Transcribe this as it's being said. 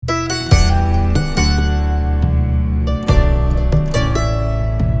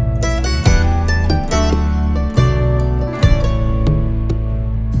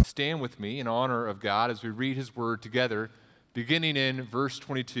stand with me in honor of God as we read his word together, beginning in verse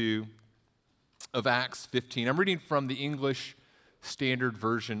 22 of Acts 15. I'm reading from the English Standard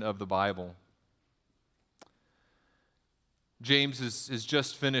Version of the Bible. James has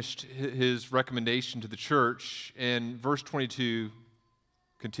just finished his recommendation to the church, and verse 22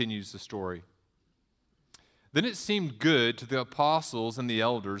 continues the story. Then it seemed good to the apostles and the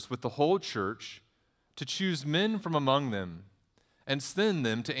elders with the whole church to choose men from among them and send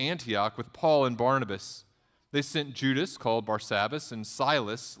them to Antioch with Paul and Barnabas. They sent Judas, called Barsabbas, and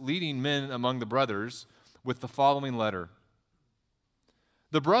Silas, leading men among the brothers, with the following letter.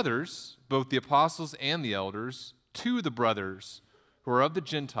 The brothers, both the apostles and the elders, to the brothers who are of the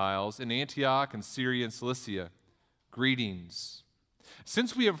Gentiles in Antioch and Syria and Cilicia, greetings.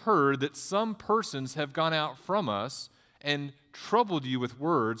 Since we have heard that some persons have gone out from us and troubled you with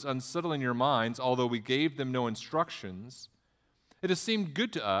words, unsettling your minds, although we gave them no instructions, it has seemed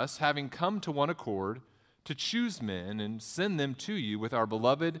good to us, having come to one accord, to choose men and send them to you with our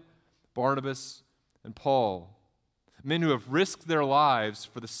beloved Barnabas and Paul, men who have risked their lives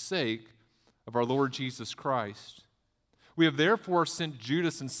for the sake of our Lord Jesus Christ. We have therefore sent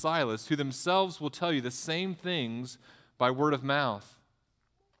Judas and Silas, who themselves will tell you the same things by word of mouth.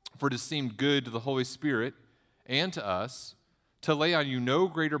 For it has seemed good to the Holy Spirit and to us to lay on you no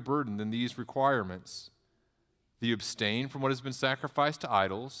greater burden than these requirements: that you abstain from what has been sacrificed to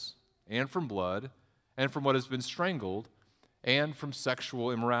idols, and from blood, and from what has been strangled, and from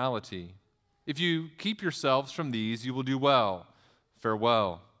sexual immorality. If you keep yourselves from these, you will do well.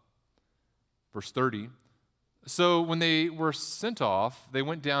 Farewell. Verse 30. So when they were sent off, they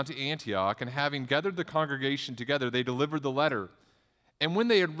went down to Antioch, and having gathered the congregation together, they delivered the letter. And when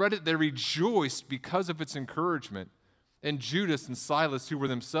they had read it, they rejoiced because of its encouragement. And Judas and Silas, who were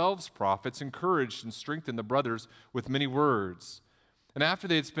themselves prophets, encouraged and strengthened the brothers with many words. And after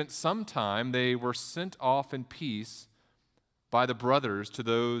they had spent some time, they were sent off in peace by the brothers to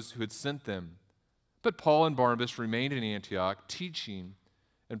those who had sent them. But Paul and Barnabas remained in Antioch, teaching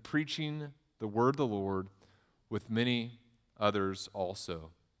and preaching the word of the Lord with many others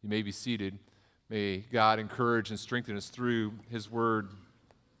also. You may be seated. May God encourage and strengthen us through his word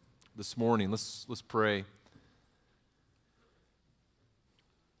this morning. Let's pray.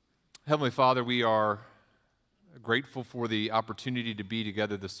 Heavenly Father, we are grateful for the opportunity to be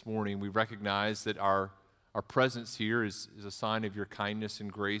together this morning. We recognize that our presence here is a sign of your kindness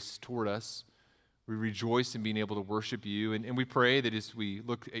and grace toward us. We rejoice in being able to worship you, and we pray that as we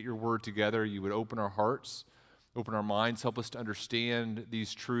look at your word together, you would open our hearts, open our minds, help us to understand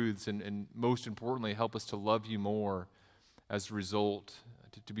these truths, and most importantly, help us to love you more as a result,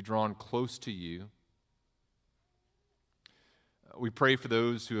 to be drawn close to you. We pray for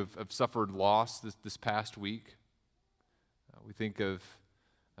those who have suffered loss this past week. We think of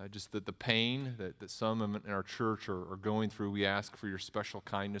just the pain that some in our church are going through. We ask for your special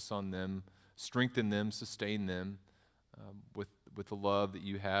kindness on them, strengthen them, sustain them with the love that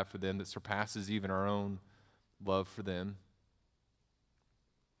you have for them that surpasses even our own love for them.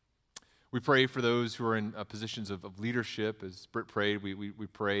 We pray for those who are in positions of leadership. As Britt prayed, we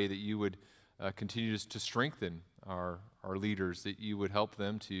pray that you would continue to strengthen our leaders, that you would help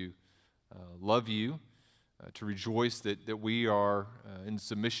them to love you, to rejoice that we are in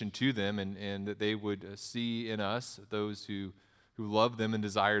submission to them, and that they would see in us those who love them and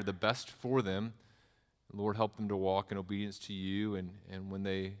desire the best for them. Lord, help them to walk in obedience to you, and when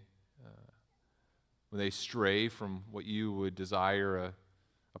they stray from what you would desire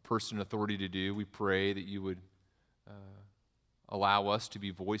a person in authority to do, we pray that you would allow us to be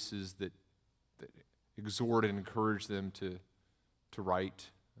voices that exhort and encourage them to right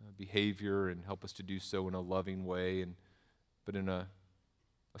behavior, and help us to do so in a loving way, but in a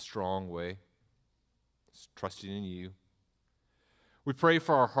strong way, trusting in you. We pray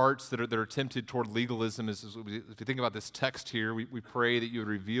for our hearts that are tempted toward legalism. As we think about this text here, we pray that you would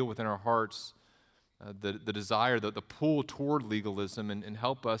reveal within our hearts the desire, the pull toward legalism, and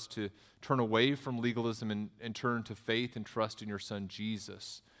help us to turn away from legalism and turn to faith and trust in your Son,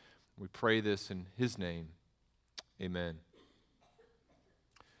 Jesus. We pray this in his name. Amen.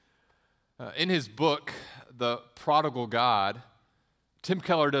 In his book, The Prodigal God, Tim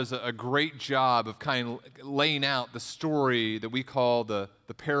Keller does a great job of kind of laying out the story that we call the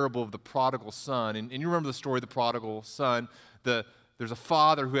parable of the prodigal son. And you remember the story of the prodigal son. There's a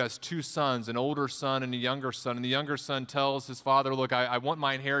father who has two sons, an older son and a younger son. And the younger son tells his father, look, I want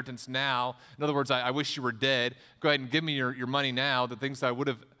my inheritance now. In other words, I wish you were dead. Go ahead and give me your money now, the things I would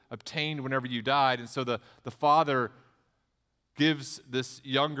have obtained whenever you died. And so the father gives this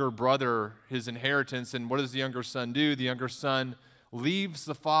younger brother his inheritance. And what does the younger son do? The younger son leaves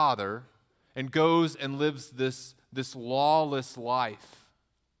the father and goes and lives this lawless life.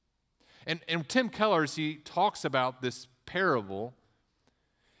 And Tim Keller, as he talks about this parable,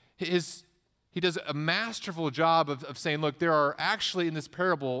 he does a masterful job of saying, look, there are actually in this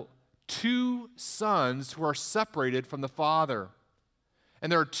parable two sons who are separated from the Father.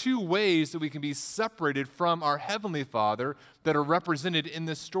 And there are two ways that we can be separated from our Heavenly Father that are represented in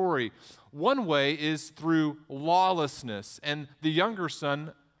this story. One way is through lawlessness, and the younger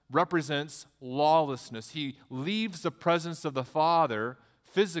son represents lawlessness. He leaves the presence of the Father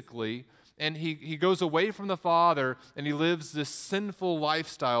physically, and he goes away from the Father, and he lives this sinful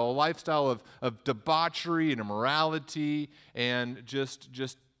lifestyle, a lifestyle of debauchery and immorality and just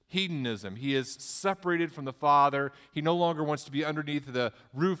hedonism. He is separated from the Father. He no longer wants to be underneath the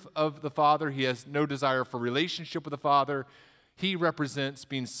roof of the Father. He has no desire for relationship with the Father. He represents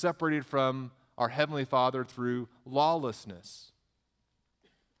being separated from our Heavenly Father through lawlessness.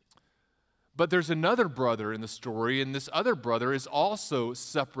 But there's another brother in the story, and this other brother is also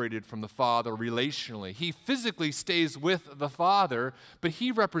separated from the Father relationally. He physically stays with the Father, but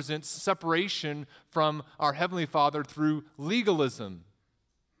he represents separation from our Heavenly Father through legalism.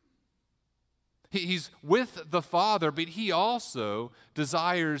 He's with the Father, but he also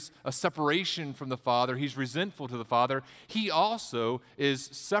desires a separation from the Father. He's resentful to the Father. He also is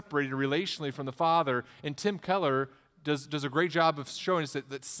separated relationally from the Father. And Tim Keller does a great job of showing us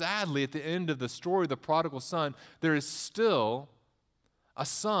that sadly, at the end of the story, the prodigal son, there is still a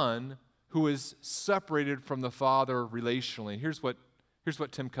son who is separated from the Father relationally. Here's what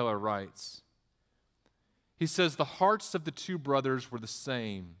Tim Keller writes. He says, the hearts of the two brothers were the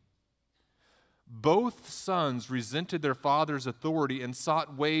same. Both sons resented their father's authority and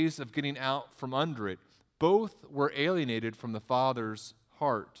sought ways of getting out from under it. Both were alienated from the Father's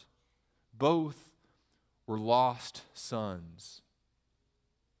heart. Both were lost sons.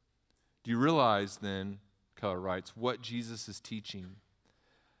 Do you realize then, Keller writes, what Jesus is teaching?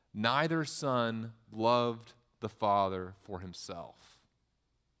 Neither son loved the Father for himself.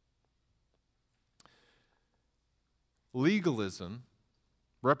 Legalism,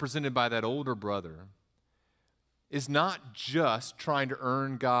 represented by that older brother, is not just trying to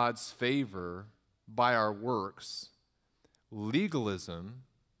earn God's favor by our works. Legalism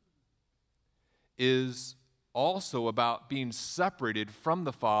is also about being separated from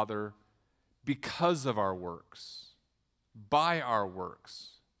the Father because of our works, by our works.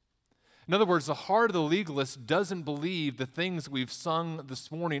 In other words, the heart of the legalist doesn't believe the things we've sung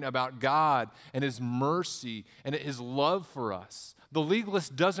this morning about God and His mercy and His love for us. The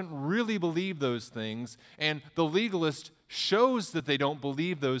legalist doesn't really believe those things, and the legalist shows that they don't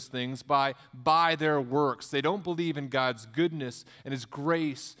believe those things by their works. They don't believe in God's goodness and His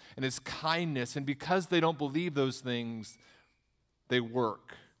grace and His kindness, and because they don't believe those things, they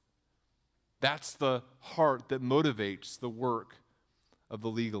work. That's the heart that motivates the work of the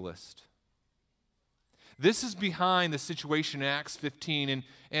legalist. This is behind the situation in Acts 15,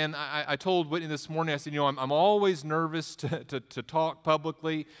 and I told Whitney this morning, I said, I'm always nervous to talk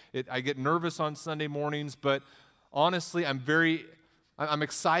publicly. I get nervous on Sunday mornings, but honestly, I'm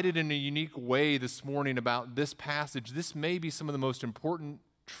excited in a unique way this morning about this passage. This may be some of the most important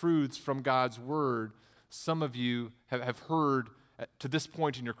truths from God's Word some of you have heard to this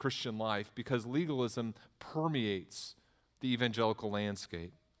point in your Christian life, because legalism permeates the evangelical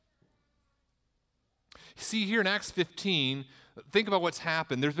landscape. See, here in Acts 15, think about what's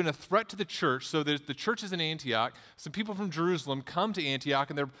happened. There's been a threat to the church. So the church is in Antioch. Some people from Jerusalem come to Antioch,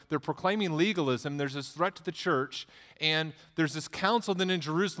 and they're proclaiming legalism. There's this threat to the church, and there's this council then in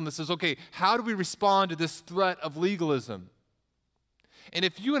Jerusalem that says, okay, how do we respond to this threat of legalism? And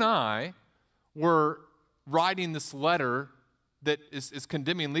if you and I were writing this letter that is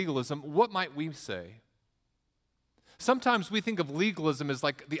condemning legalism, what might we say? Sometimes we think of legalism as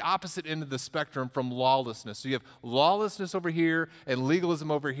like the opposite end of the spectrum from lawlessness. So you have lawlessness over here and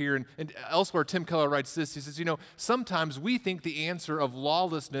legalism over here. And elsewhere, Tim Keller writes this. He says, sometimes we think the answer of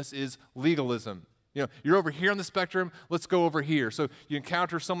lawlessness is legalism. You're over here on the spectrum, let's go over here. So you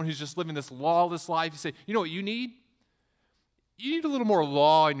encounter someone who's just living this lawless life. You say, you know what you need? You need a little more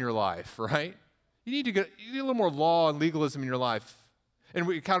law in your life, right? You need a little more law and legalism in your life. And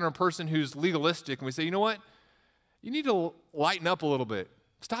we encounter a person who's legalistic, and we say, you know what? You need to lighten up a little bit.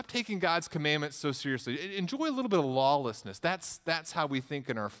 Stop taking God's commandments so seriously. Enjoy a little bit of lawlessness. That's how we think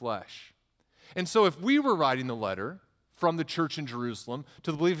in our flesh. And so if we were writing the letter from the church in Jerusalem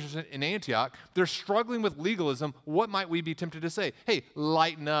to the believers in Antioch, they're struggling with legalism, what might we be tempted to say? Hey,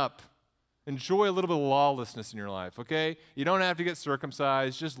 lighten up. Enjoy a little bit of lawlessness in your life, okay? You don't have to get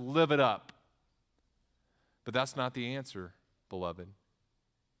circumcised. Just live it up. But that's not the answer beloved.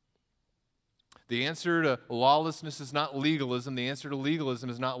 The answer to lawlessness is not legalism. The answer to legalism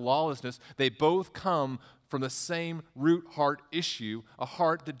is not lawlessness. They both come from the same root heart issue, a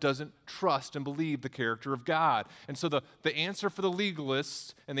heart that doesn't trust and believe the character of God. And so the answer for the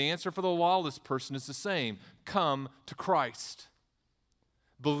legalist and the answer for the lawless person is the same. Come to Christ.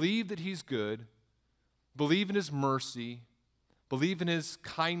 Believe that He's good. Believe in His mercy. Believe in His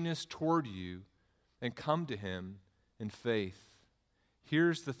kindness toward you, and come to Him in faith.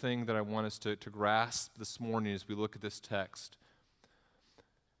 Here's the thing that I want us to grasp this morning as we look at this text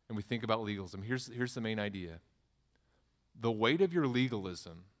and we think about legalism. Here's the main idea. The weight of your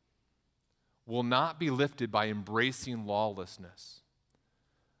legalism will not be lifted by embracing lawlessness,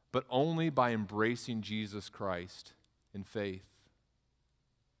 but only by embracing Jesus Christ in faith.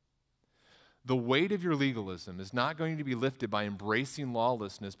 The weight of your legalism is not going to be lifted by embracing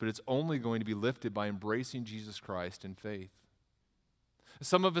lawlessness, but it's only going to be lifted by embracing Jesus Christ in faith.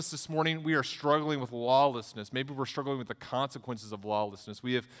 Some of us this morning, we are struggling with lawlessness. Maybe we're struggling with the consequences of lawlessness.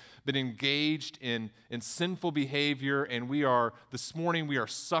 We have been engaged in sinful behavior, and this morning, we are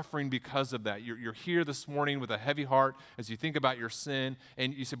suffering because of that. You're here this morning with a heavy heart as you think about your sin,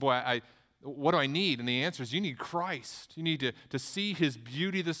 and you say, boy, what do I need? And the answer is you need Christ. You need to see His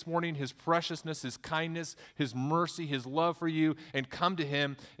beauty this morning, His preciousness, His kindness, His mercy, His love for you, and come to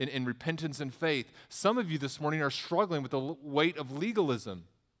Him in repentance and faith. Some of you this morning are struggling with the weight of legalism.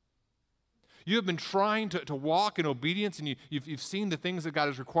 You have been trying to walk in obedience, and you've seen the things that God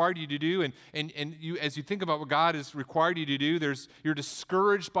has required you to do, and you, as you think about what God has required you to do, you're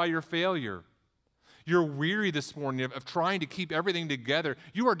discouraged by your failure. You're weary this morning of trying to keep everything together.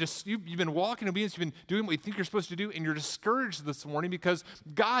 You've been walking in obedience. You've been doing what you think you're supposed to do, and you're discouraged this morning because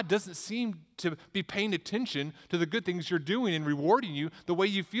God doesn't seem to be paying attention to the good things you're doing and rewarding you the way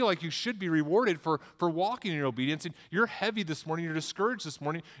you feel like you should be rewarded for walking in obedience. And you're heavy this morning. You're discouraged this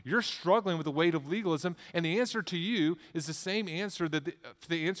morning. You're struggling with the weight of legalism, and the answer to you is the same answer that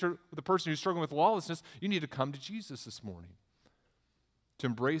the answer to the person who's struggling with lawlessness. You need to come to Jesus this morning, to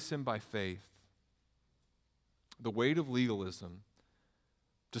embrace Him by faith. The weight of legalism,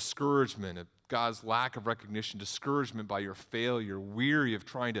 discouragement at God's lack of recognition, discouragement by your failure, weary of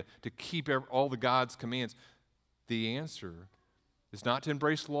trying to keep all the God's commands. The answer is not to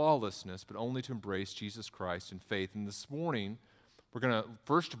embrace lawlessness, but only to embrace Jesus Christ in faith. And this morning, we're going to,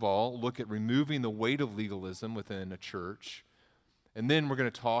 first of all, look at removing the weight of legalism within a church. And then we're going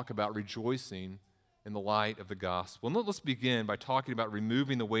to talk about rejoicing in the light of the gospel. And let's begin by talking about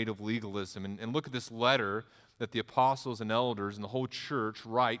removing the weight of legalism and look at this letter that the apostles and elders and the whole church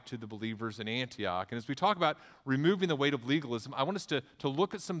write to the believers in Antioch. And as we talk about removing the weight of legalism, I want us to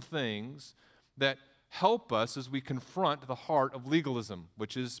look at some things that help us as we confront the heart of legalism,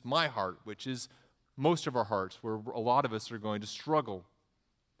 which is my heart, which is most of our hearts, where a lot of us are going to struggle.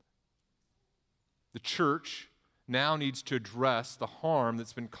 The church now needs to address the harm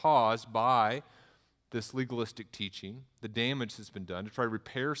that's been caused by this legalistic teaching, the damage that's been done, to try to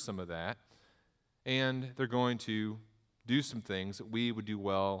repair some of that. And they're going to do some things that we would do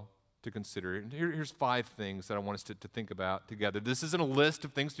well to consider. And here's 5 things that I want us to think about together. This isn't a list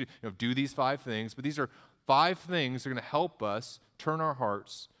of things to do these 5 things, but these are 5 things that are going to help us turn our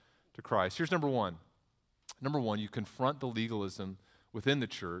hearts to Christ. Here's number 1. Number 1, you confront the legalism within the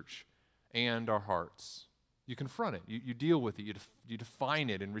church and our hearts. You confront it. You deal with it. You define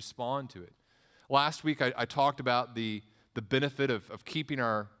it and respond to it. Last week, I talked about the benefit of keeping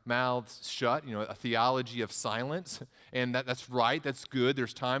our mouths shut, a theology of silence. And that's right, that's good.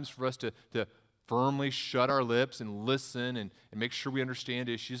 There's times for us to firmly shut our lips and listen and make sure we understand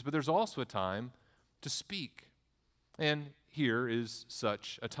issues. But there's also a time to speak. And here is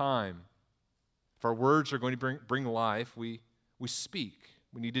such a time. If our words are going to bring life, we speak.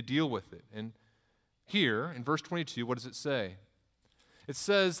 We need to deal with it. And here, in verse 22, what does it say? It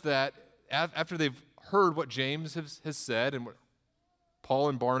says that after they've heard what James has said and what Paul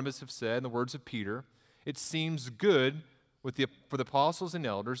and Barnabas have said in the words of Peter, it seems good for the apostles and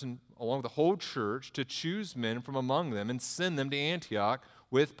elders and along with the whole church to choose men from among them and send them to Antioch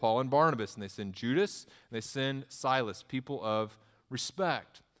with Paul and Barnabas. And they send Judas and they send Silas, people of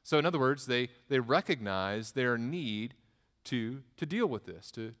respect. So in other words, they recognize their need to deal with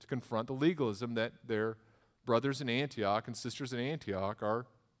this, to confront the legalism that their brothers in Antioch and sisters in Antioch are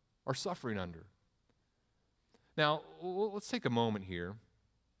suffering under. Now, let's take a moment here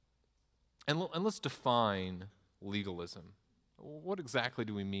and let's define legalism. What exactly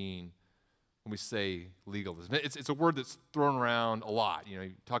do we mean when we say legalism? It's a word that's thrown around a lot.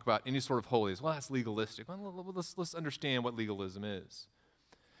 You talk about any sort of holiness. Well, that's legalistic. Well, let's understand what legalism is.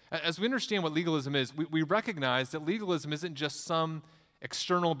 As we understand what legalism is, we recognize that legalism isn't just some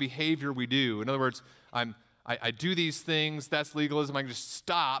external behavior we do. In other words, I do these things, that's legalism, I can just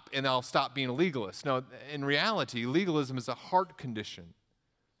stop and I'll stop being a legalist. No, in reality, legalism is a heart condition.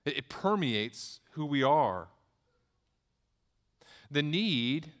 It permeates who we are. The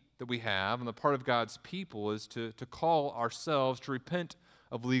need that we have on the part of God's people is to call ourselves to repent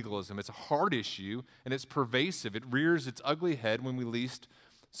of legalism. It's a hard issue and it's pervasive. It rears its ugly head when we least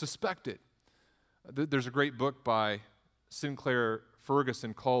suspect it. There's a great book by Sinclair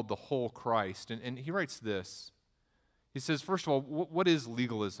Ferguson called The Whole Christ, and he writes this. He says, first of all, what is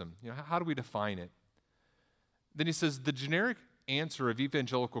legalism? How do we define it? Then he says, the generic answer of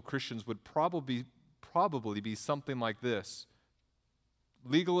evangelical Christians would probably be something like this.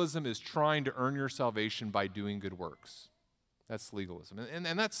 Legalism is trying to earn your salvation by doing good works. That's legalism.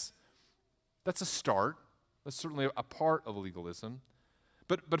 And that's a start. That's certainly a part of legalism.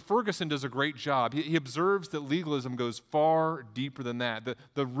 But Ferguson does a great job. He observes that legalism goes far deeper than that.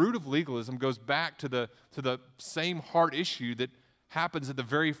 The root of legalism goes back to the same heart issue that happens at the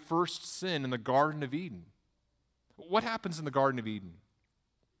very first sin in the Garden of Eden. What happens in the Garden of Eden?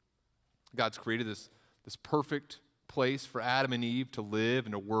 God's created this perfect place for Adam and Eve to live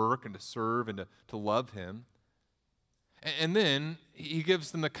and to work and to serve and to love him. And then he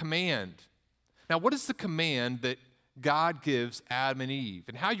gives them a command. Now, what is the command that God gives Adam and Eve?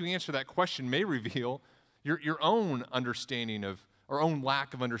 And how you answer that question may reveal your own understanding of, or own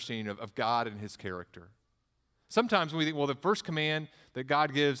lack of understanding of God and his character. Sometimes when we think, well, the first command that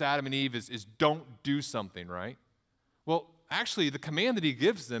God gives Adam and Eve is don't do something, right? Well, actually, the command that he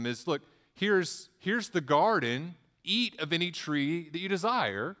gives them is, look, here's the garden, eat of any tree that you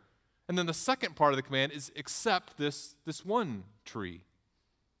desire. And then the second part of the command is accept this one tree.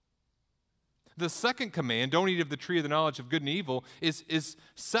 The second command, don't eat of the tree of the knowledge of good and evil, is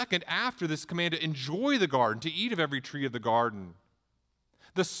second after this command to enjoy the garden, to eat of every tree of the garden.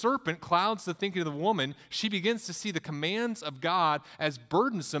 The serpent clouds the thinking of the woman. She begins to see the commands of God as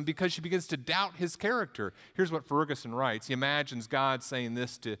burdensome because she begins to doubt his character. Here's what Ferguson writes. He imagines God saying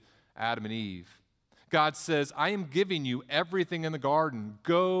this to Adam and Eve. God says, I am giving you everything in the garden.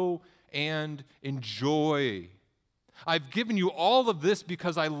 Go and enjoy. I've given you all of this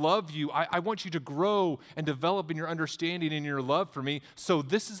because I love you. I want you to grow and develop in your understanding and your love for me. So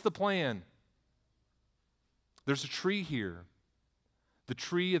this is the plan. There's a tree here. The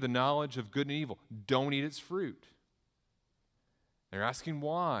tree of the knowledge of good and evil. Don't eat its fruit. They're asking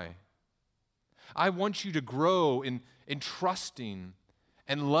why. I want you to grow in trusting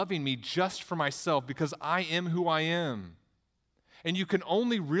and loving me just for myself because I am who I am. And you can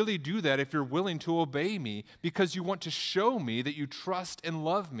only really do that if you're willing to obey me because you want to show me that you trust and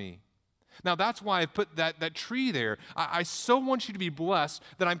love me. Now, that's why I put that tree there. I so want you to be blessed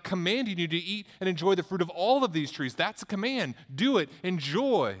that I'm commanding you to eat and enjoy the fruit of all of these trees. That's a command. Do it.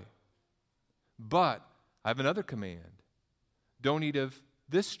 Enjoy. But I have another command. Don't eat of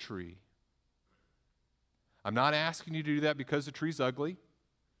this tree. I'm not asking you to do that because the tree's ugly.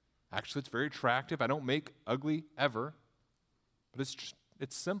 Actually, it's very attractive. I don't make ugly ever. But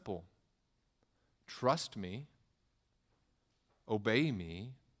it's simple. Trust me, obey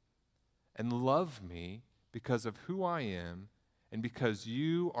me, and love me because of who I am and because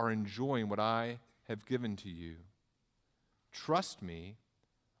you are enjoying what I have given to you. Trust me,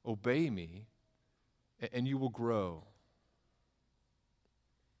 obey me, and you will grow.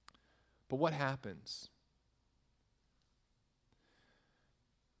 But what happens?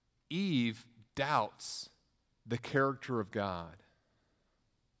 Eve doubts the character of God.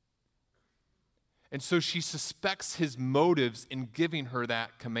 And so she suspects his motives in giving her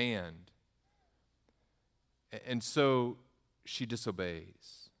that command. And so she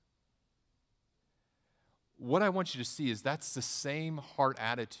disobeys. What I want you to see is that's the same heart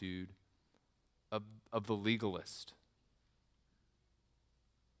attitude of the legalist.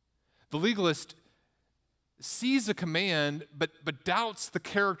 The legalist sees a command but doubts the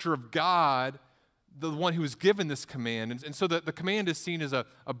character of God, the one who was given this command. And so the command is seen as a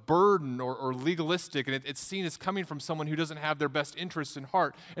burden or legalistic, and it's seen as coming from someone who doesn't have their best interests in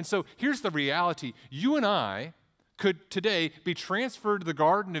heart. And so here's the reality. You and I could today be transferred to the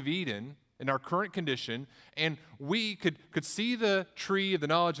Garden of Eden in our current condition, and we could see the tree of the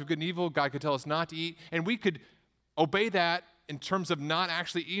knowledge of good and evil. God could tell us not to eat, and we could obey that in terms of not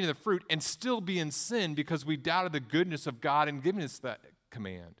actually eating the fruit and still be in sin because we doubted the goodness of God in giving us that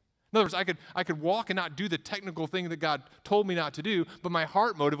command. In other words, I could walk and not do the technical thing that God told me not to do, but my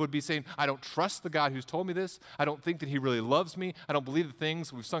heart motive would be saying, I don't trust the God who's told me this. I don't think that he really loves me. I don't believe the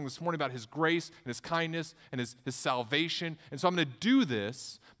things we've sung this morning about his grace and his kindness and his salvation. And so I'm going to do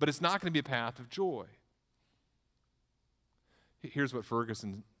this, but it's not going to be a path of joy. Here's what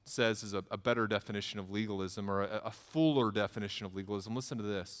Ferguson says is a better definition of legalism, or a fuller definition of legalism. Listen to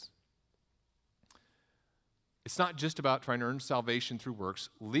this. It's not just about trying to earn salvation through works.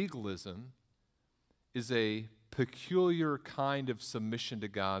 Legalism is a peculiar kind of submission to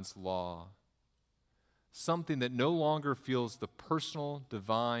God's law, something that no longer feels the personal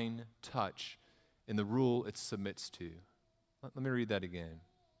divine touch in the rule it submits to. Let me read that again.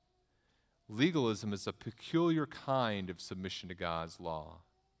 Legalism is a peculiar kind of submission to God's law.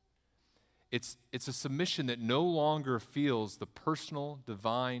 It's a submission that no longer feels the personal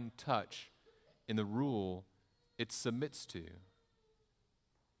divine touch in the rule it submits to.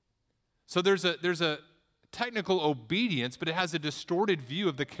 So there's a technical obedience, but it has a distorted view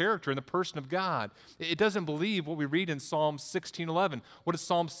of the character and the person of God. It doesn't believe what we read in Psalm 16:11. What does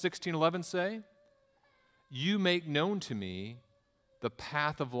Psalm 16:11 say? You make known to me the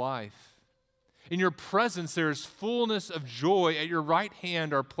path of life. In your presence there is fullness of joy. At your right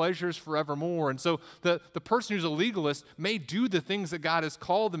hand are pleasures forevermore. And so the person who's a legalist may do the things that God has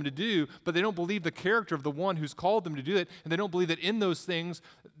called them to do, but they don't believe the character of the one who's called them to do it, and they don't believe that in those things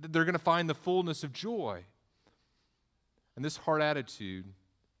they're going to find the fullness of joy. And this heart attitude,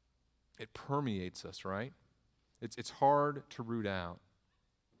 it permeates us, right? It's hard to root out.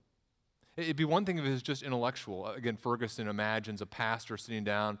 It'd be one thing if it was just intellectual. Again, Ferguson imagines a pastor sitting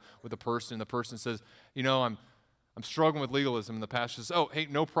down with a person, and the person says, I'm struggling with legalism. And the pastor says, oh, hey,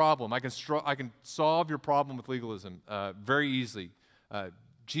 no problem. I can solve your problem with legalism very easily.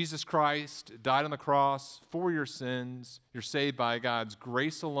 Jesus Christ died on the cross for your sins. You're saved by God's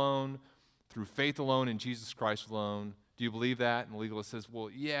grace alone, through faith alone, in Jesus Christ alone. Do you believe that? And the legalist says, well,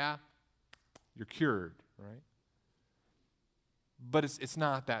 yeah, you're cured, right? But it's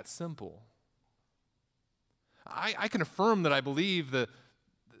not that simple. I can affirm that I believe the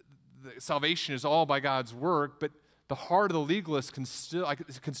salvation is all by God's work, but the heart of the legalist can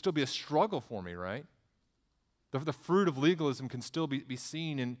still be a struggle for me, right? The fruit of legalism can still be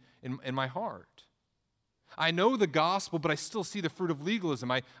seen in my heart. I know the gospel, but I still see the fruit of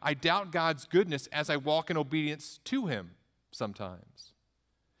legalism. I doubt God's goodness as I walk in obedience to him sometimes.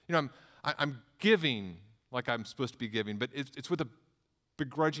 I'm giving like I'm supposed to be giving, but it's with a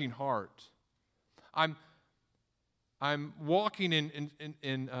begrudging heart. I'm walking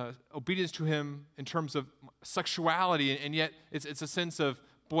in obedience to him in terms of sexuality, and yet it's a sense of,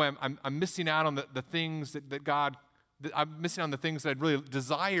 boy, I'm missing out on the things I'm missing on the things that I'd really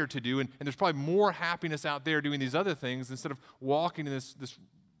desire to do, and there's probably more happiness out there doing these other things instead of walking in this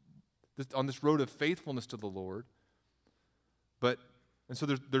on this road of faithfulness to the Lord. And so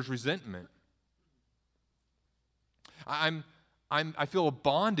there's resentment. I feel a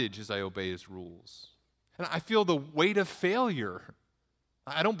bondage as I obey his rules. And I feel the weight of failure.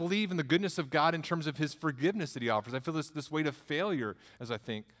 I don't believe in the goodness of God in terms of his forgiveness that he offers. I feel this weight of failure as I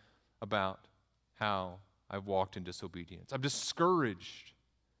think about how I've walked in disobedience. I'm discouraged.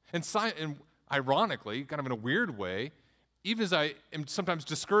 And ironically, kind of in a weird way, even as I am sometimes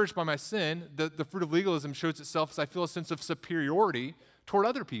discouraged by my sin, the fruit of legalism shows itself as I feel a sense of superiority toward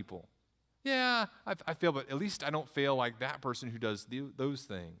other people. Yeah, I fail, but at least I don't fail like that person who does those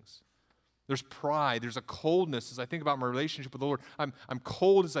things. There's pride. There's a coldness as I think about my relationship with the Lord. I'm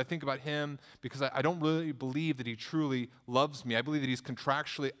cold as I think about him because I don't really believe that he truly loves me. I believe that he's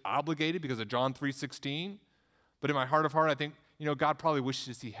contractually obligated because of John 3:16. But in my heart of heart, I think, God probably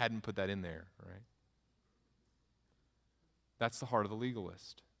wishes he hadn't put that in there, right? That's the heart of the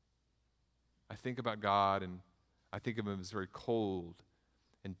legalist. I think about God and I think of him as very cold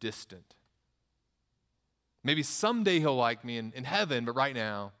and distant. Maybe someday he'll like me in heaven, but right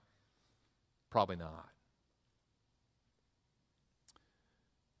now, probably not.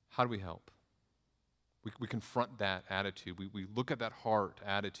 How do we help? We confront that attitude. We look at that heart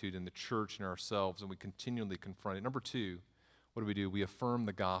attitude in the church and ourselves, and we continually confront it. Number two, what do? We affirm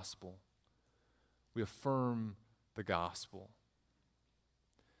the gospel. We affirm the gospel.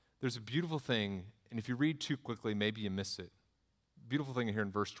 There's a beautiful thing, and if you read too quickly, maybe you miss it. Beautiful thing here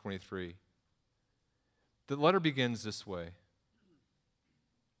in verse 23. The letter begins this way.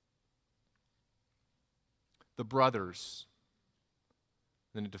 The brothers,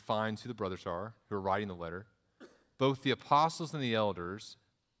 then it defines who the brothers are who are writing the letter, both the apostles and the elders.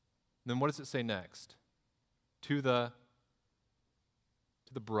 And then what does it say next? To the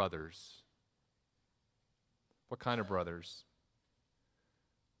brothers. What kind of brothers?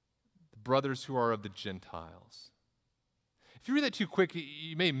 brothers who are of the Gentiles. If you read that too quick,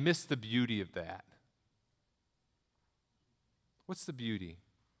 you may miss the beauty of that. What's the beauty?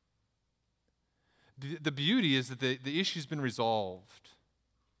 The beauty is that the issue's been resolved.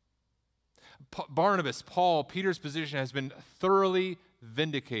 Barnabas, Paul, Peter's position has been thoroughly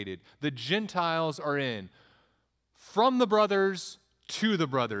vindicated. The Gentiles are in. From the brothers to the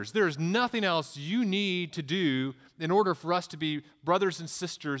brothers. There is nothing else you need to do in order for us to be brothers and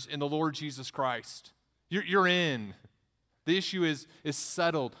sisters in the Lord Jesus Christ. You're in. The issue is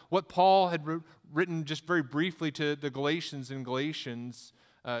settled. What Paul had written just very briefly to the Galatians in Galatians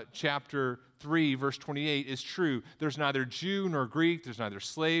chapter 3, verse 28 is true. There's neither Jew nor Greek, there's neither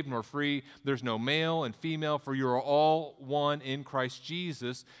slave nor free, there's no male and female, for you are all one in Christ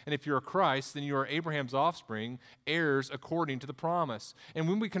Jesus. And if you're a Christ, then you are Abraham's offspring, heirs according to the promise. And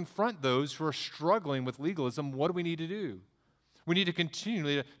when we confront those who are struggling with legalism, what do we need to do? We need to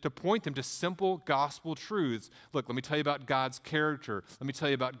continually to point them to simple gospel truths. Look, let me tell you about God's character. Let me tell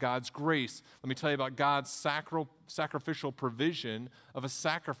you about God's grace. Let me tell you about God's sacrificial provision of a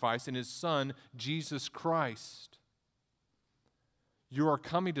sacrifice in his Son, Jesus Christ. You are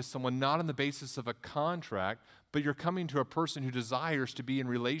coming to someone not on the basis of a contract, but you're coming to a person who desires to be in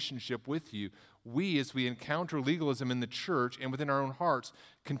relationship with you. We, as we encounter legalism in the church and within our own hearts,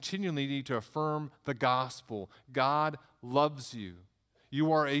 continually need to affirm the gospel. God loves you.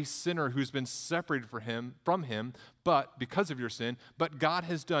 You are a sinner who's been separated from him, but because of your sin, but God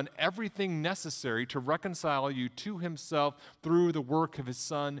has done everything necessary to reconcile you to himself through the work of his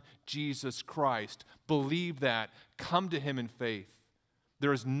Son, Jesus Christ. Believe that. Come to him in faith.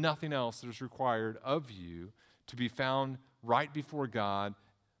 There is nothing else that is required of you to be found right before God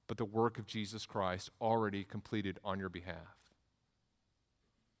but the work of Jesus Christ already completed on your behalf.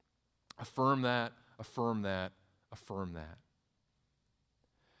 Affirm that, affirm that, affirm that.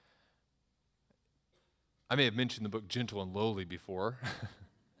 I may have mentioned the book Gentle and Lowly before.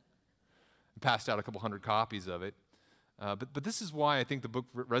 I passed out a couple hundred copies of it. But this is why I think the book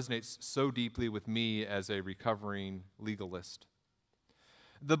resonates so deeply with me as a recovering legalist.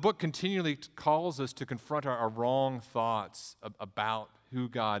 The book continually calls us to confront our wrong thoughts about who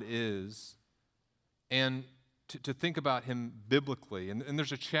God is and to think about him biblically. And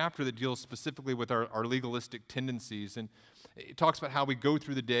there's a chapter that deals specifically with our legalistic tendencies. And it talks about how we go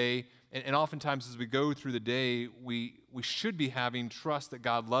through the day. And oftentimes as we go through the day, we should be having trust that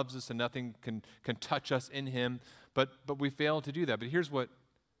God loves us and nothing can touch us in him. But we fail to do that. But here's what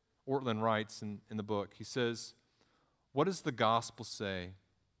Ortlund writes in the book. He says, what does the gospel say?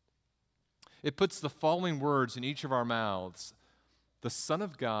 It puts the following words in each of our mouths. The Son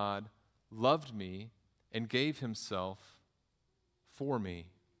of God loved me and gave himself for me.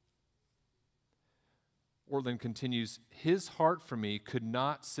 Ortlund continues, his heart for me could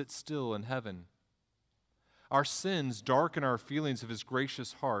not sit still in heaven. Our sins darken our feelings of his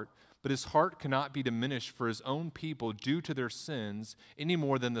gracious heart, but his heart cannot be diminished for his own people due to their sins any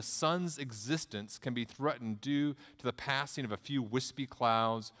more than the sun's existence can be threatened due to the passing of a few wispy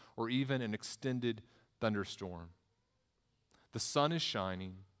clouds or even an extended thunderstorm. The sun is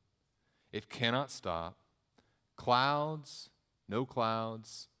shining. It cannot stop. Clouds, no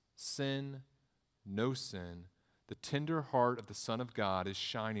clouds. Sin, no sin. The tender heart of the Son of God is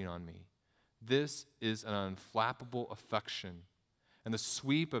shining on me. This is an unflappable affection. And the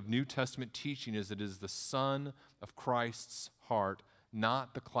sweep of New Testament teaching is that it is the sun of Christ's heart,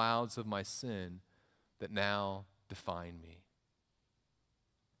 not the clouds of my sin, that now define me.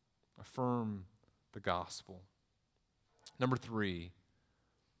 Affirm the gospel. Number 3,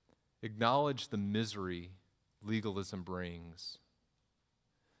 acknowledge the misery legalism brings.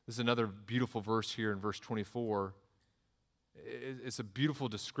 This is another beautiful verse here in verse 24. It's a beautiful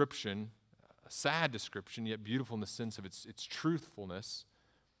description, a sad description, yet beautiful in the sense of its truthfulness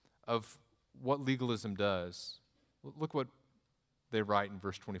of what legalism does. Look what they write in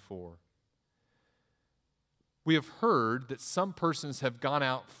verse 24. We have heard that some persons have gone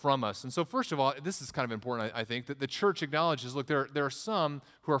out from us. And so first of all, this is kind of important, I think, that the church acknowledges, look, there are some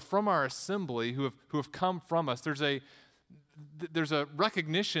who are from our assembly who have come from us. There's a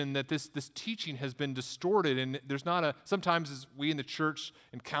recognition that this teaching has been distorted, and there's not a, sometimes as we in the church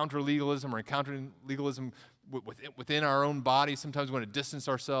encounter legalism or encountering legalism within our own body, sometimes we want to distance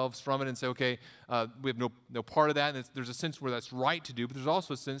ourselves from it and say, okay, we have no part of that, and there's a sense where that's right to do, but there's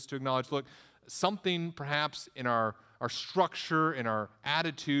also a sense to acknowledge, look, something perhaps in our structure, in our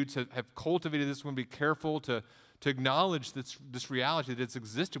attitudes have cultivated this. We want to be careful to acknowledge this reality that it's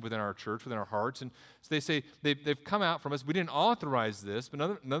existed within our church, within our hearts. And so they say they've come out from us. We didn't authorize this,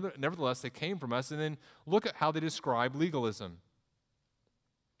 but nevertheless, they came from us. And then look at how they describe legalism.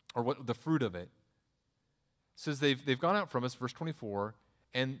 or what the fruit of it. It says they've gone out from us, verse 24,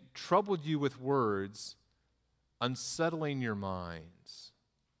 and troubled you with words, unsettling your minds.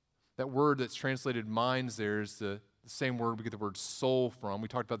 That word that's translated minds there is the same word we get the word soul from. We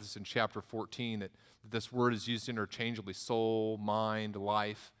talked about this in chapter 14, that this word is used interchangeably, soul, mind,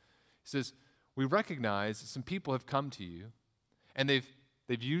 life. He says, we recognize that some people have come to you, and they've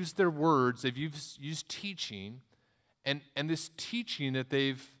used their words, they've used teaching, and this teaching that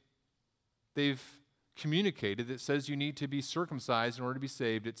they've communicated that says you need to be circumcised in order to be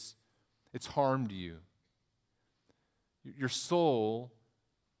saved, it's harmed you. Your soul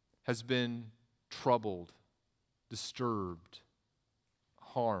has been troubled, disturbed,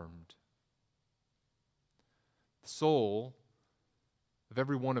 harmed. The soul of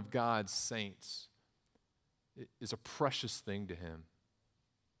every one of God's saints is a precious thing to him.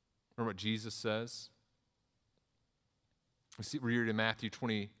 Remember what Jesus says? We read in Matthew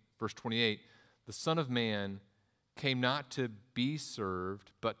 20, verse 28, the Son of Man came not to be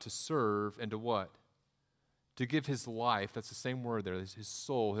served, but to serve, and to what? To give his life, that's the same word there, his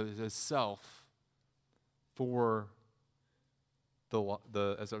soul, his self, for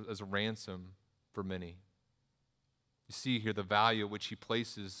as a ransom for many. You see here the value at which he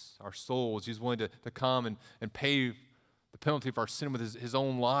places our souls. He's willing to come and pay the penalty of our sin with his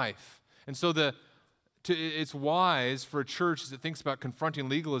own life. And so it's wise for a church as it thinks about confronting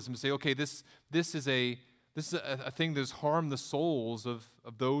legalism to say, okay, this is a thing that has harmed the souls of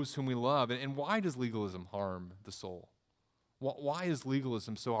those whom we love. And why does legalism harm the soul? Why is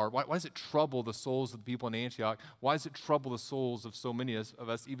legalism so hard? Why does it trouble the souls of the people in Antioch? Why does it trouble the souls of so many of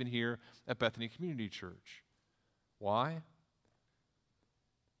us, even here at Bethany Community Church? Why?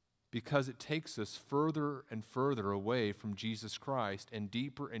 Because it takes us further and further away from Jesus Christ and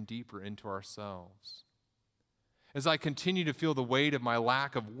deeper into ourselves. As I continue to feel the weight of my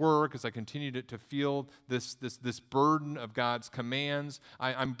lack of work, as I continue to feel this burden of God's commands,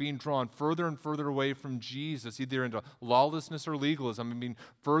 I'm being drawn further and further away from Jesus, either into lawlessness or legalism. I'm being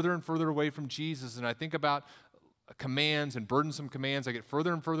further and further away from Jesus, and I think about commands and burdensome commands. I get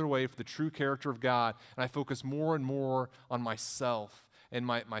further and further away from the true character of God, and I focus more and more on myself and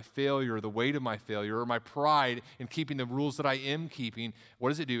my failure, the weight of my failure, or my pride in keeping the rules that I am keeping. What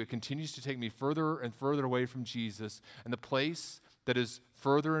does it do? It continues to take me further and further away from Jesus. And the place that is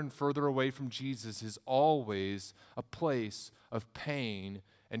further and further away from Jesus is always a place of pain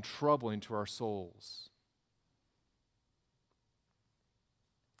and troubling to our souls.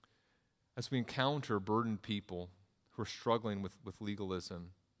 As we encounter burdened people who are struggling with legalism,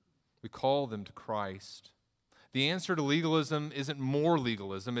 we call them to Christ. The answer to legalism isn't more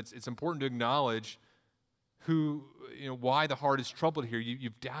legalism. It's important to acknowledge why the heart is troubled here.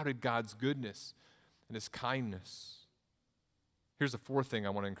 You've doubted God's goodness and his kindness. Here's the fourth thing I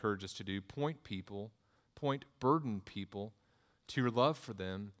want to encourage us to do. Point burdened people to your love for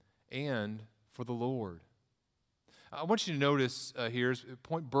them and for the Lord. I want you to notice here,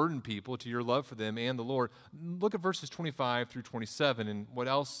 point burdened people to your love for them and the Lord. Look at verses 25 through 27 and what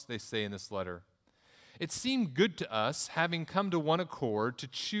else they say in this letter. It seemed good to us, having come to one accord, to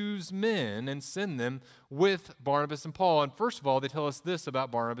choose men and send them with Barnabas and Paul. And first of all, they tell us this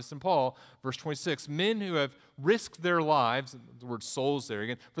about Barnabas and Paul, verse 26, men who have risked their lives, the word souls there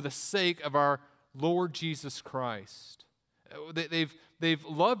again, for the sake of our Lord Jesus Christ. They've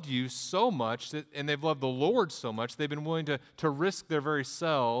loved you so much, and they've loved the Lord so much, they've been willing to risk their very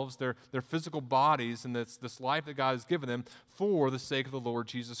selves, their physical bodies, and this life that God has given them for the sake of the Lord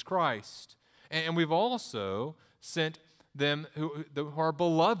Jesus Christ. And we've also sent them who are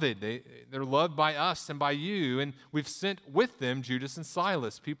beloved. They're loved by us and by you. And we've sent with them Judas and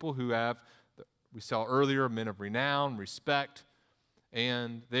Silas, people who we saw earlier, men of renown, respect.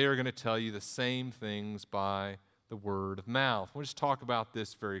 And they are going to tell you the same things by the word of mouth. We'll just talk about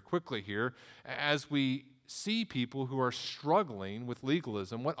this very quickly here. As we see people who are struggling with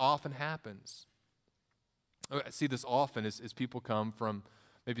legalism, what often happens? I see this often as people come from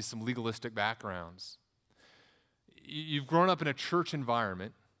maybe some legalistic backgrounds. You've grown up in a church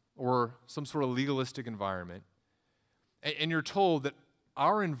environment or some sort of legalistic environment, and you're told that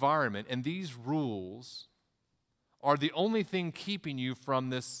our environment and these rules are the only thing keeping you from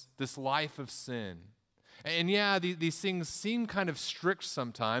this life of sin. And yeah, these things seem kind of strict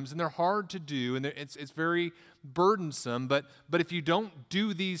sometimes, and they're hard to do, and it's very burdensome, but if you don't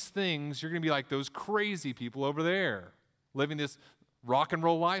do these things, you're going to be like those crazy people over there, living this rock and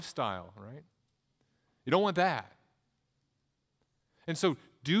roll lifestyle, right? You don't want that. And so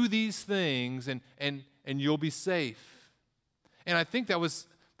do these things and you'll be safe. And I think that was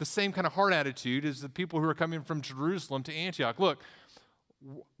the same kind of heart attitude as the people who are coming from Jerusalem to Antioch. Look,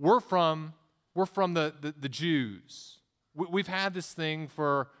 we're from the Jews. We've had this thing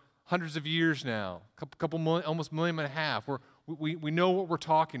for hundreds of years now, almost 1.5 million. We know what we're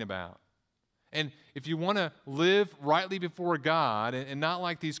talking about. And if you want to live rightly before God and not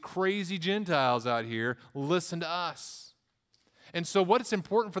like these crazy Gentiles out here, listen to us. And so what it's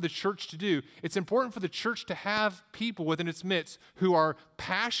important for the church to do, it's important for the church to have people within its midst who are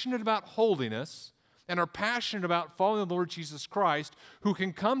passionate about holiness and are passionate about following the Lord Jesus Christ, who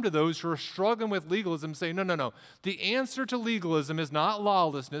can come to those who are struggling with legalism and say, no. The answer to legalism is not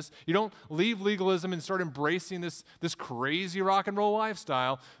lawlessness. You don't leave legalism and start embracing this crazy rock and roll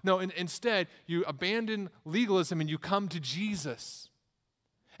lifestyle. No, instead, you abandon legalism and you come to Jesus.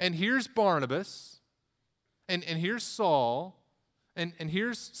 And here's Barnabas, and here's Saul, and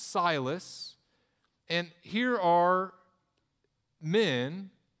here's Silas, and here are men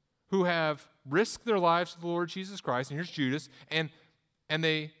who have risked their lives to the Lord Jesus Christ, and here's Judas, and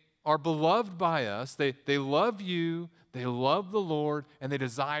they are beloved by us. They love you, they love the Lord, and they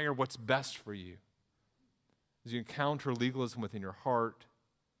desire what's best for you. As you encounter legalism within your heart,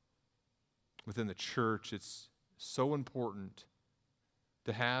 within the church, it's so important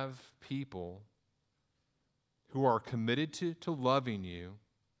to have people who are committed to loving you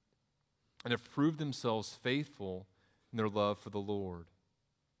and have proved themselves faithful in their love for the Lord.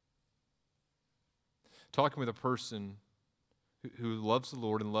 Talking with a person who loves the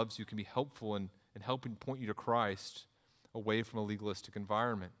Lord and loves you can be helpful in helping point you to Christ away from a legalistic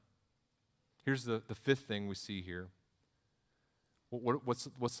environment. Here's the fifth thing we see here.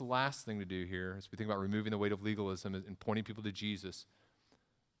 What's the last thing to do here as we think about removing the weight of legalism and pointing people to Jesus?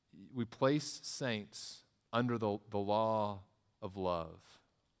 We place saints under the law of love.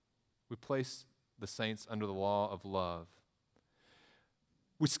 We place the saints under the law of love.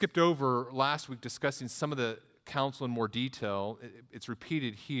 We skipped over last week discussing some of the counsel in more detail. It's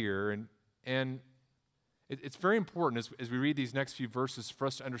repeated here, and it's very important as we read these next few verses for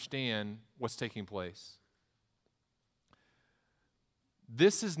us to understand what's taking place.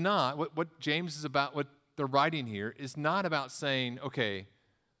 This is not, what James is about, what they're writing here is not about saying, okay,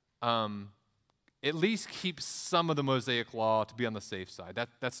 at least keep some of the Mosaic law to be on the safe side.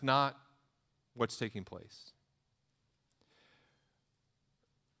 That's not what's taking place.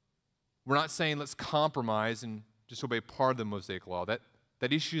 We're not saying let's compromise and just obey part of the Mosaic law. That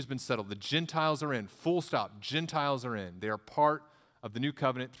issue has been settled. The Gentiles are in, full stop. Gentiles are in. They are part of the new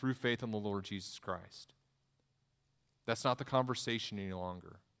covenant through faith in the Lord Jesus Christ. That's not the conversation any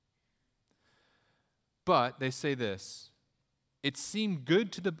longer. But they say this: it seemed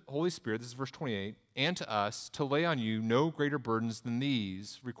good to the Holy Spirit, this is verse 28, and to us to lay on you no greater burdens than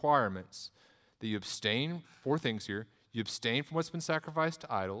these requirements, that you abstain, 4 things here, you abstain from what's been sacrificed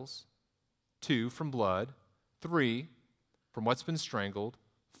to idols, 2, from blood, 3, from what's been strangled,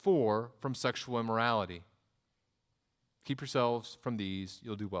 4, from sexual immorality. Keep yourselves from these,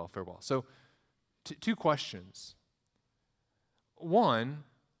 you'll do well, farewell. So, 2 questions. 1,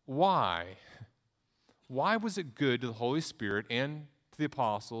 why? Why was it good to the Holy Spirit and to the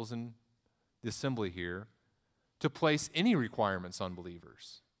apostles and the assembly here to place any requirements on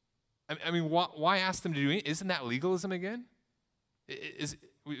believers? I mean, why ask them to do anything? Isn't that legalism again?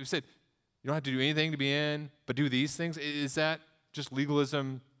 We said, you don't have to do anything to be in, but do these things. Is that just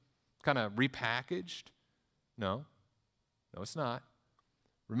legalism kind of repackaged? No, it's not.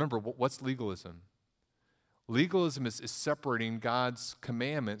 Remember, what's legalism? Legalism is separating God's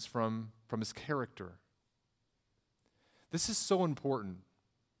commandments from his character. This is so important,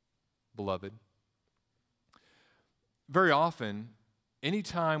 beloved. Very often,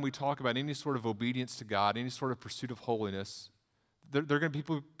 anytime we talk about any sort of obedience to God, any sort of pursuit of holiness, there are going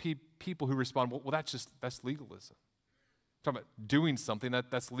to be people who respond, well, that's legalism. I'm talking about doing something,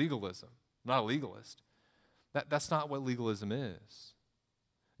 that's legalism. I'm not a legalist. That's not what legalism is.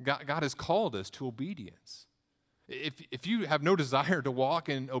 God has called us to obedience. If you have no desire to walk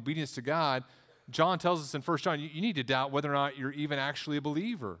in obedience to God, John tells us in 1 John, you need to doubt whether or not you're even actually a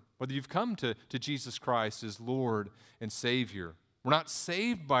believer, whether you've come to Jesus Christ as Lord and Savior. We're not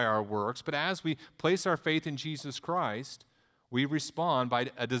saved by our works, but as we place our faith in Jesus Christ, we respond by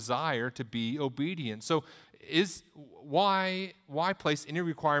a desire to be obedient. So why place any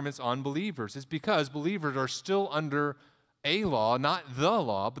requirements on believers? It's because believers are still under a law, not the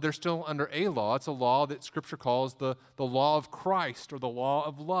law, but they're still under a law. It's a law that Scripture calls the law of Christ, or the law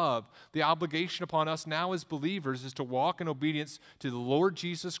of love. The obligation upon us now as believers is to walk in obedience to the Lord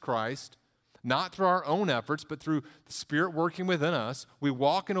Jesus Christ, not through our own efforts, but through the Spirit working within us. We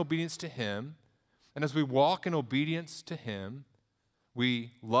walk in obedience to Him, and as we walk in obedience to Him,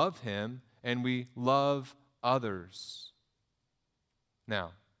 we love Him and we love others.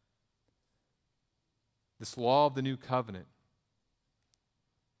 Now, this law of the new covenant,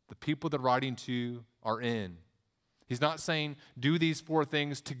 the people that writing to are in. He's not saying do these 4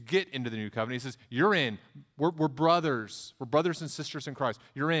 things to get into the new covenant. He says, you're in. We're brothers. We're brothers and sisters in Christ.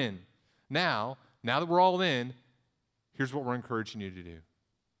 You're in. Now that we're all in, here's what we're encouraging you to do.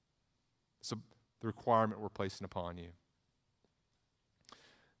 So the requirement we're placing upon you.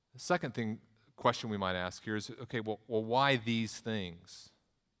 The second question we might ask here is, okay, well, why these things?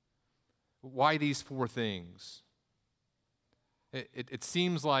 Why these 4 things? It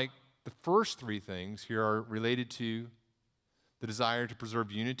seems like the first 3 things here are related to the desire to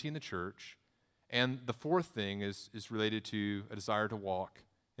preserve unity in the church, and the 4th thing is related to a desire to walk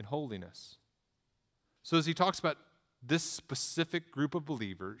in holiness. So as he talks about this specific group of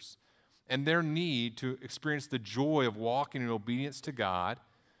believers and their need to experience the joy of walking in obedience to God,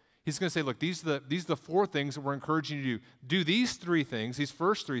 he's going to say, look, these are the 4 things that we're encouraging you to do. Do these 3 things, these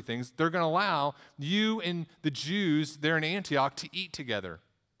first 3 things, they're going to allow you and the Jews there in Antioch to eat together.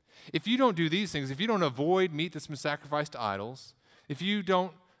 If you don't do these things, if you don't avoid meat that's been sacrificed to idols, if you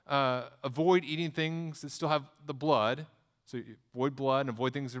don't avoid eating things that still have the blood, so you avoid blood and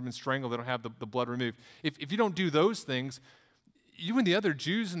avoid things that have been strangled that don't have the blood removed. If you don't do those things, you and the other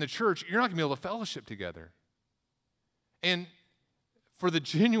Jews in the church, you're not going to be able to fellowship together. And for the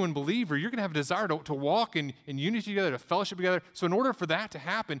genuine believer, you're going to have a desire to walk in unity together, to fellowship together. So in order for that to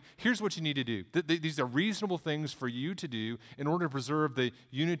happen, here's what you need to do. These are reasonable things for you to do in order to preserve the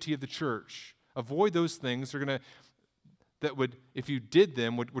unity of the church. Avoid those things that would, if you did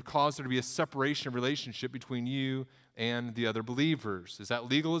them, would cause there to be a separation of relationship between you and the other believers. Is that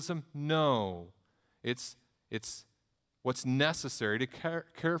legalism? No. It's what's necessary to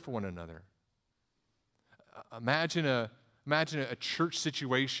care for one another. Imagine a church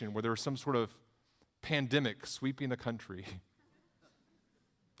situation where there was some sort of pandemic sweeping the country.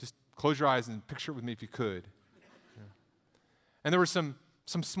 Just close your eyes and picture it with me if you could. Yeah. And there were some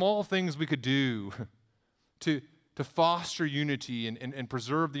small things we could do to foster unity and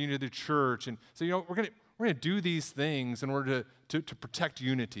preserve the unity of the church. And so, we're going to do these things in order to protect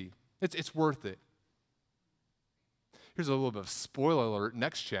unity. It's worth it. Here's a little bit of spoiler alert.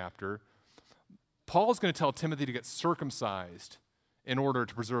 Next chapter, Paul's going to tell Timothy to get circumcised in order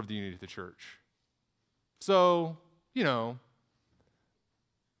to preserve the unity of the church. So,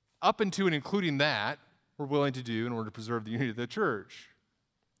 up into and including that, we're willing to do in order to preserve the unity of the church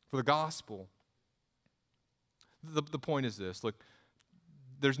for the gospel. The point is this. Look,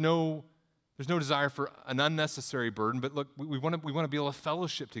 there's no desire for an unnecessary burden, but look, we want to be able to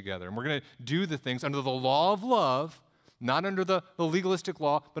fellowship together, and we're going to do the things under the law of love, not under the legalistic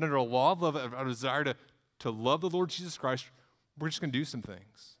law, but under a law of love, a desire to love the Lord Jesus Christ. We're just going to do some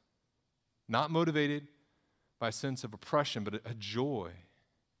things. Not motivated by a sense of oppression, but a joy.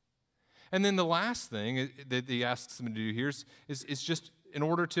 And then the last thing that he asks them to do here is just in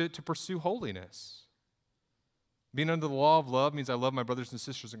order to pursue holiness. Being under the law of love means I love my brothers and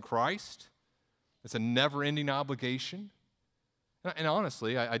sisters in Christ. It's a never-ending obligation. And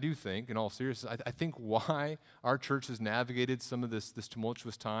honestly, I do think, in all seriousness, I think why our church has navigated some of this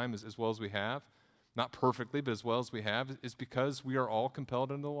tumultuous time as well as we have, not perfectly, but as well as we have, is because we are all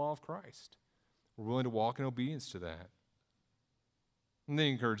compelled under the law of Christ. We're willing to walk in obedience to that. And then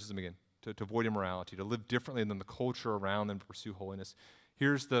he encourages them again to avoid immorality, to live differently than the culture around them, to pursue holiness.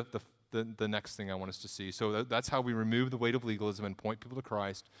 Here's the next thing I want us to see. So that's how we remove the weight of legalism and point people to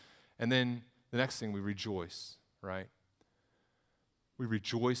Christ. And then the next thing, we rejoice, right? We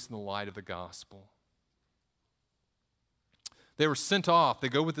rejoice in the light of the gospel. They were sent off. They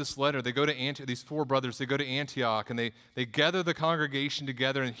go with this letter. They go to Antioch. These 4 brothers, they go to Antioch, and they gather the congregation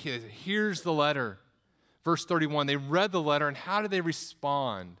together, and here's the letter. Verse 31, they read the letter, and how did they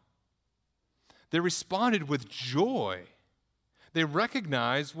respond? They responded with joy. They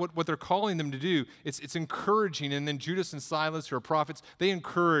recognize what they're calling them to do. It's encouraging. And then Judas and Silas, who are prophets, they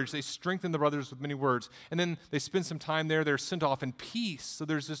encourage, they strengthen the brothers with many words. And then they spend some time there. They're sent off in peace. So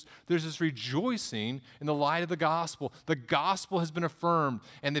there's this rejoicing in the light of the gospel. The gospel has been affirmed.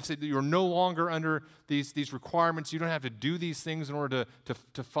 And they've said that you're no longer under these requirements. You don't have to do these things in order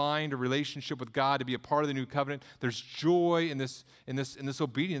to find a relationship with God, to be a part of the new covenant. There's joy in this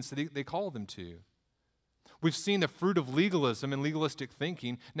obedience that they call them to. We've seen the fruit of legalism and legalistic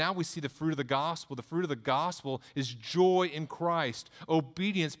thinking. Now we see the fruit of the gospel. The fruit of the gospel is joy in Christ,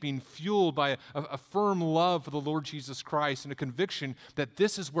 obedience being fueled by a firm love for the Lord Jesus Christ and a conviction that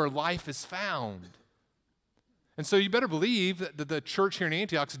this is where life is found. And so you better believe that the church here in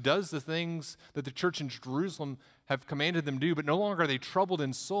Antioch does the things that the church in Jerusalem have commanded them to do, but no longer are they troubled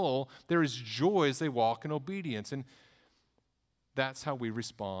in soul. There is joy as they walk in obedience. And that's how we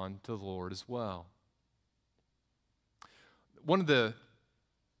respond to the Lord as well. One of the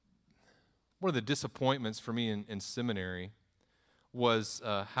disappointments for me in seminary was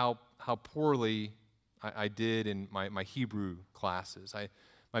how poorly I did in my Hebrew classes.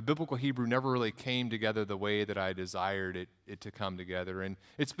 My biblical Hebrew never really came together the way that I desired it to come together. And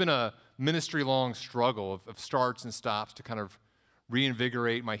it's been a ministry-long struggle of starts and stops to kind of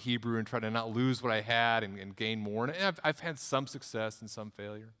reinvigorate my Hebrew and try to not lose what I had and gain more. And I've had some success and some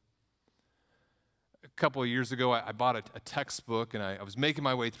failure. A couple of years ago, I bought a textbook, and I was making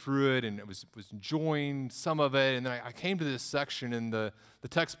my way through it, and I was enjoying some of it. And then I came to this section, and the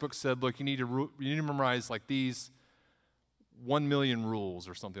textbook said, look, you need to memorize like these 1 million rules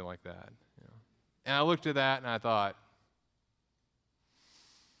or something like that. You know? And I looked at that, and I thought,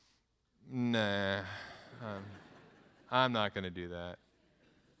 nah, I'm not going to do that.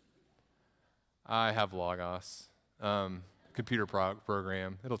 I have Logos, computer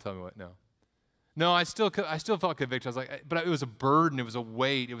program. It'll tell me what. No, I still felt convicted. I was like, but it was a burden. It was a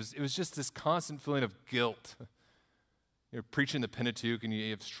weight. It was just this constant feeling of guilt. You're preaching the Pentateuch, and you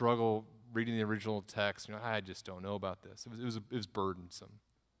have struggle reading the original text. I just don't know about this. It was burdensome.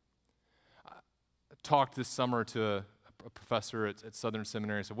 I talked this summer to a professor at Southern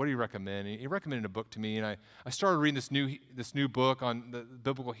Seminary. I said, what do you recommend? And he recommended a book to me, and I started reading this new book on the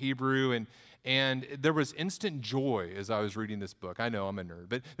biblical Hebrew, and there was instant joy as I was reading this book. I know I'm a nerd,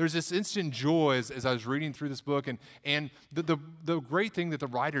 but there's this instant joy as I was reading through this book, and the great thing that the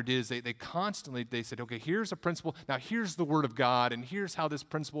writer did is they constantly said, okay, here's a principle, now here's the Word of God, and here's how this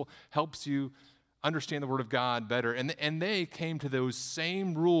principle helps you understand the Word of God better. And they came to those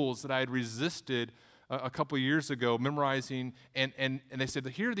same rules that I had resisted a couple of years ago, memorizing, and they said,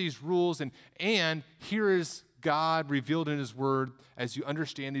 here are these rules, and here is God revealed in His Word as you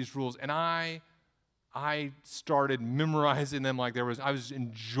understand these rules. And I started memorizing them like I was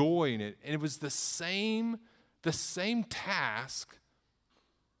enjoying it. And it was the same task,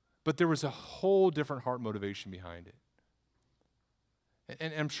 but there was a whole different heart motivation behind it.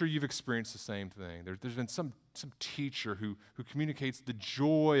 And I'm sure you've experienced the same thing. There's been some teacher who communicates the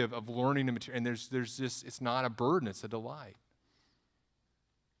joy of learning the material, and there's this, it's not a burden, it's a delight.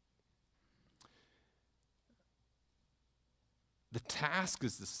 The task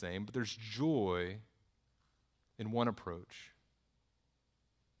is the same, but there's joy in one approach.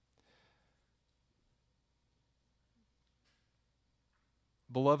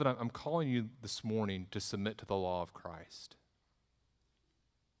 Beloved, I'm calling you this morning to submit to the law of Christ.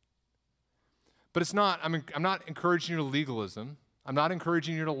 But it's not, I'm not encouraging you to legalism. I'm not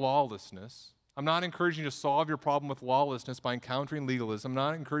encouraging you to lawlessness. I'm not encouraging you to solve your problem with lawlessness by encountering legalism. I'm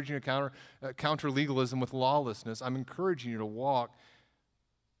not encouraging you to counter legalism with lawlessness. I'm encouraging you to walk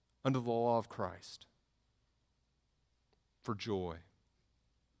under the law of Christ for joy.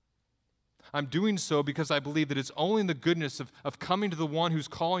 I'm doing so because I believe that it's only in the goodness of coming to the one who's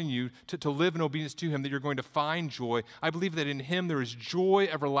calling you to live in obedience to Him that you're going to find joy. I believe that in Him there is joy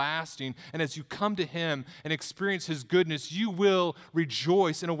everlasting, and as you come to Him and experience His goodness, you will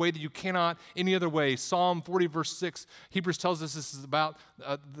rejoice in a way that you cannot any other way. Psalm 40, verse 6, Hebrews tells us this is about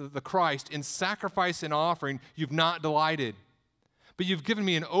the Christ. In sacrifice and offering, you've not delighted. But you've given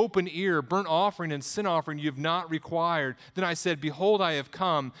me an open ear, burnt offering and sin offering you have not required. Then I said, behold, I have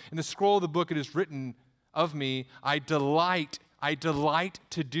come. In the scroll of the book it is written of me, I delight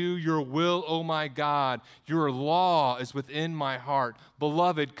to do your will, O my God. Your law is within my heart.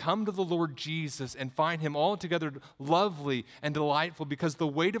 Beloved, come to the Lord Jesus and find Him altogether lovely and delightful, because the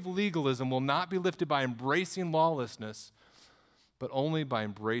weight of legalism will not be lifted by embracing lawlessness, but only by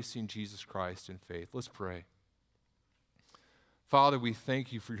embracing Jesus Christ in faith. Let's pray. Father, we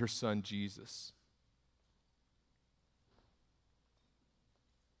thank you for your Son, Jesus.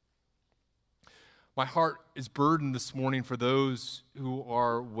 My heart is burdened this morning for those who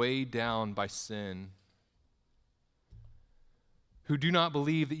are weighed down by sin, who do not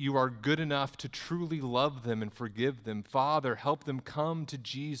believe that you are good enough to truly love them and forgive them. Father, help them come to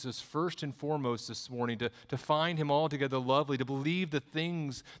Jesus first and foremost this morning, to find Him altogether lovely, to believe the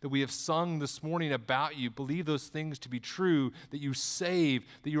things that we have sung this morning about you, believe those things to be true, that you save,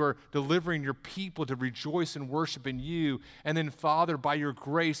 that you are delivering your people to rejoice and worship in you. And then, Father, by your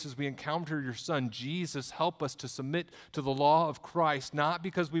grace, as we encounter your Son, Jesus, help us to submit to the law of Christ, not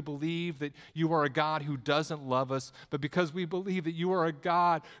because we believe that you are a God who doesn't love us, but because we believe that you are a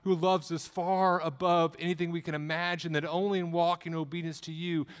God who loves us far above anything we can imagine, that only in walking in obedience to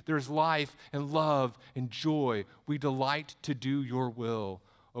you there's life and love and joy. We delight to do your will,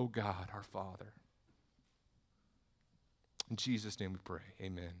 O God, our Father. In Jesus' name we pray.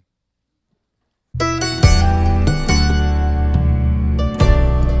 Amen.